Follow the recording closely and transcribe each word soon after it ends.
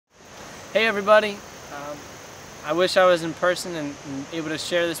Hey everybody, I wish I was in person and able to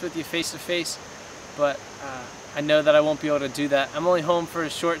share this with you face to face, but I know that I won't be able to do that. I'm only home for a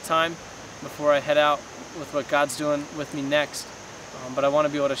short time before I head out with what God's doing with me next, but I want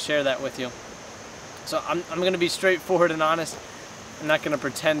to be able to share that with you. So I'm going to be straightforward and honest. I'm not going to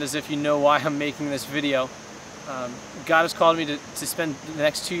pretend as if you know why I'm making this video. God has called me to spend the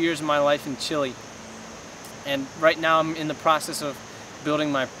next 2 years of my life in Chile, and right now I'm in the process of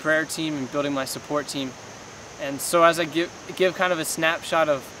building my prayer team and building my support team. And so as I give kind of a snapshot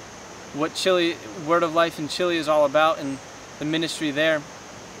of what Chile, Word of Life in Chile is all about and the ministry there,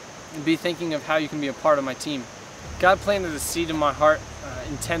 and be thinking of how you can be a part of my team. God planted a seed in my heart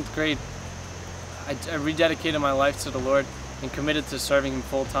in 10th grade. I rededicated my life to the Lord and committed to serving Him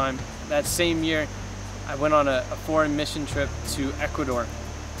full time. That same year, I went on a foreign mission trip to Ecuador.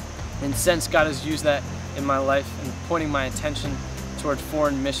 And since God has used that in my life and pointing my attention toward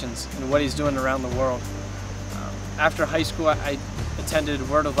foreign missions and what He's doing around the world. After high school, I attended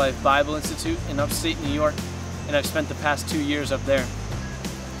Word of Life Bible Institute in upstate New York, and I've spent the past 2 years up there.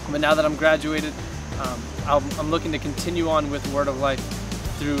 But now that I'm graduated, I'm looking to continue on with Word of Life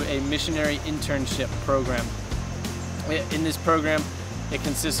through a missionary internship program. In this program, it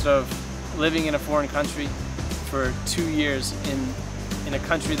consists of living in a foreign country for 2 years in a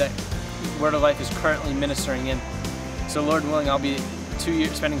country that Word of Life is currently ministering in. So Lord willing, I'll be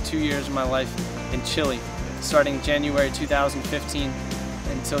spending 2 years of my life in Chile, starting January 2015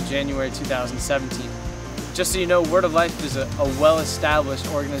 until January 2017. Just so you know, Word of Life is a well-established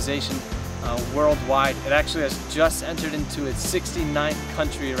organization worldwide. It actually has just entered into its 69th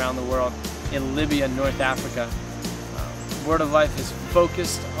country around the world in Libya, North Africa. Word of Life is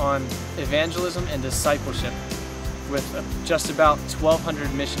focused on evangelism and discipleship, with just about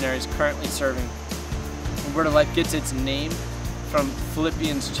 1,200 missionaries currently serving. Word of Life gets its name from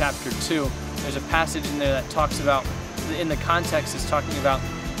Philippians chapter 2. There's a passage in there that talks about, in the context, is talking about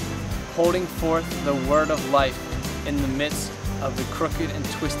holding forth the word of life in the midst of the crooked and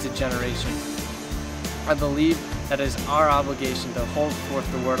twisted generation. I believe that it is our obligation to hold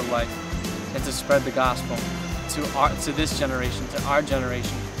forth the word of life and to spread the gospel to this generation, to our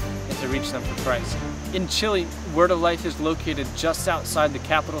generation, and to reach them for Christ. In Chile, Word of Life is located just outside the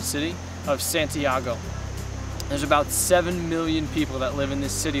capital city of Santiago. There's about 7 million people that live in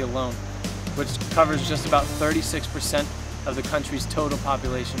this city alone, which covers just about 36% of the country's total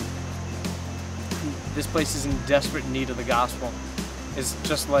population. This place is in desperate need of the gospel. It's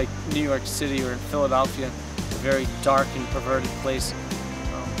just like New York City or Philadelphia, a very dark and perverted place.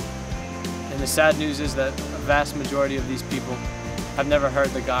 And the sad news is that a vast majority of these people have never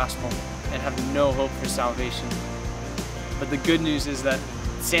heard the gospel and have no hope for salvation. But the good news is that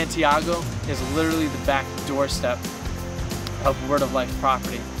Santiago is literally the back doorstep of Word of Life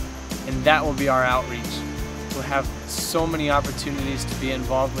property, and that will be our outreach. We'll have so many opportunities to be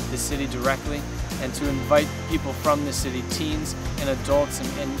involved with the city directly and to invite people from the city, teens and adults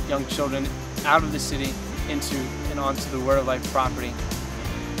and young children, out of the city into and onto the Word of Life property.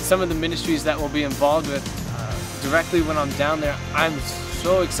 Some of the ministries that we'll be involved with directly when I'm down there, I'm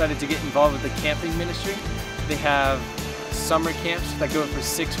so excited to get involved with the camping ministry. They have summer camps that go for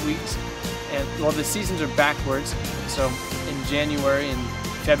 6 weeks, and well, the seasons are backwards, so in January and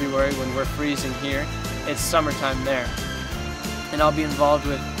February when we're freezing here, it's summertime there. And I'll be involved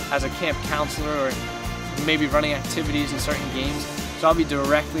with as a camp counselor or maybe running activities in certain games, so I'll be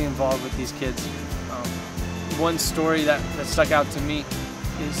directly involved with these kids. One story that stuck out to me,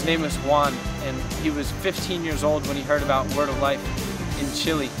 his name was Juan, and he was 15 years old when he heard about Word of Life in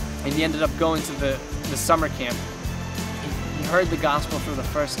Chile, and he ended up going to the summer camp. He heard the gospel for the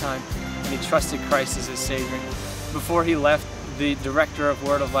first time, and he trusted Christ as his Savior. Before he left, the director of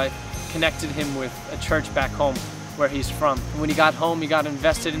Word of Life connected him with a church back home where he's from. When he got home, he got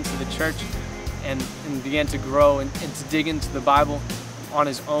invested into the church and began to grow and to dig into the Bible on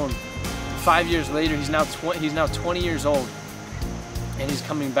his own. 5 years later, he's now 20 years old, and he's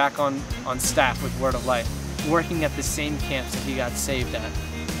coming back on staff with Word of Life, working at the same camps that he got saved at.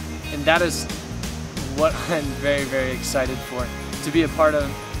 And that is what I'm very, very excited for, to be a part of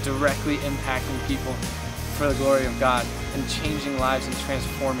directly impacting people for the glory of God and changing lives and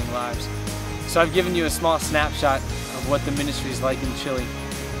transforming lives. So I've given you a small snapshot of what the ministry is like in Chile,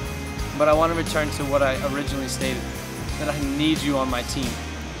 but I want to return to what I originally stated, that I need you on my team.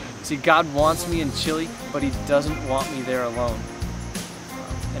 See, God wants me in Chile, but He doesn't want me there alone.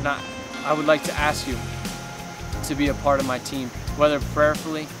 And I would like to ask you to be a part of my team, whether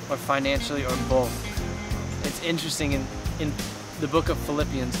prayerfully or financially or both. It's interesting, in the book of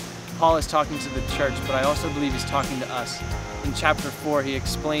Philippians, Paul is talking to the church, but I also believe he's talking to us. In chapter 4, he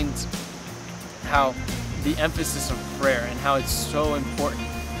explains how the emphasis of prayer and how it's so important.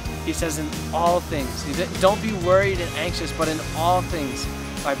 He says in all things, don't be worried and anxious, but in all things,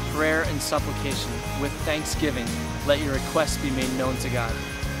 by prayer and supplication, with thanksgiving, let your requests be made known to God.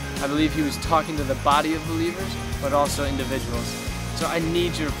 I believe he was talking to the body of believers, but also individuals. So I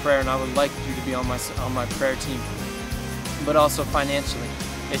need your prayer, and I would like you to be on my prayer team, but also financially.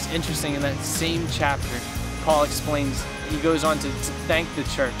 It's interesting, in that same chapter, Paul explains, he goes on to thank the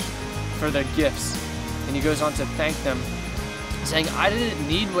church for their gifts, and he goes on to thank them, saying, I didn't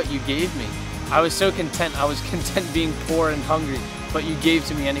need what you gave me. I was so content. I was content being poor and hungry, but you gave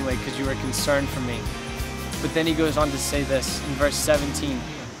to me anyway because you were concerned for me. But then he goes on to say this in verse 17.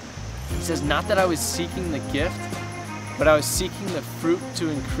 He says, not that I was seeking the gift, but I was seeking the fruit to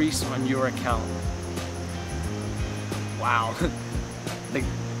increase on your account. Wow.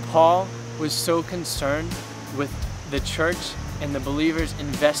 Paul was so concerned with the church and the believers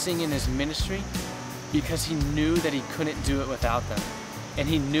investing in his ministry because he knew that he couldn't do it without them. And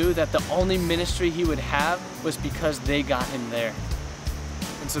he knew that the only ministry he would have was because they got him there.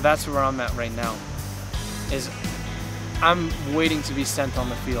 And so that's where I'm at right now, is I'm waiting to be sent on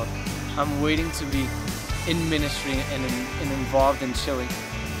the field. I'm waiting to be in ministry and involved in Chile,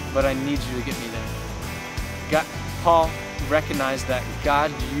 but I need you to get me there. Paul recognized that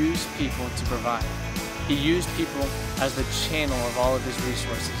God used people to provide. He used people as the channel of all of his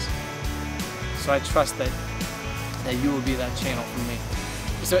resources. So I trust that you will be that channel for me.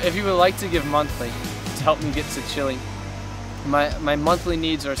 So if you would like to give monthly to help me get to Chile, my monthly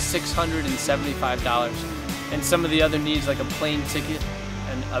needs are $675, and some of the other needs, like a plane ticket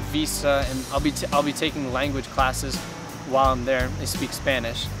and a visa, and I'll be taking language classes while I'm there. They speak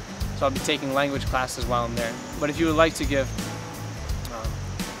Spanish, so I'll be taking language classes while I'm there. But if you would like to give,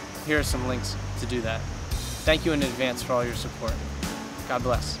 here are some links to do that. Thank you in advance for all your support. God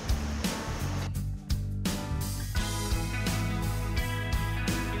bless.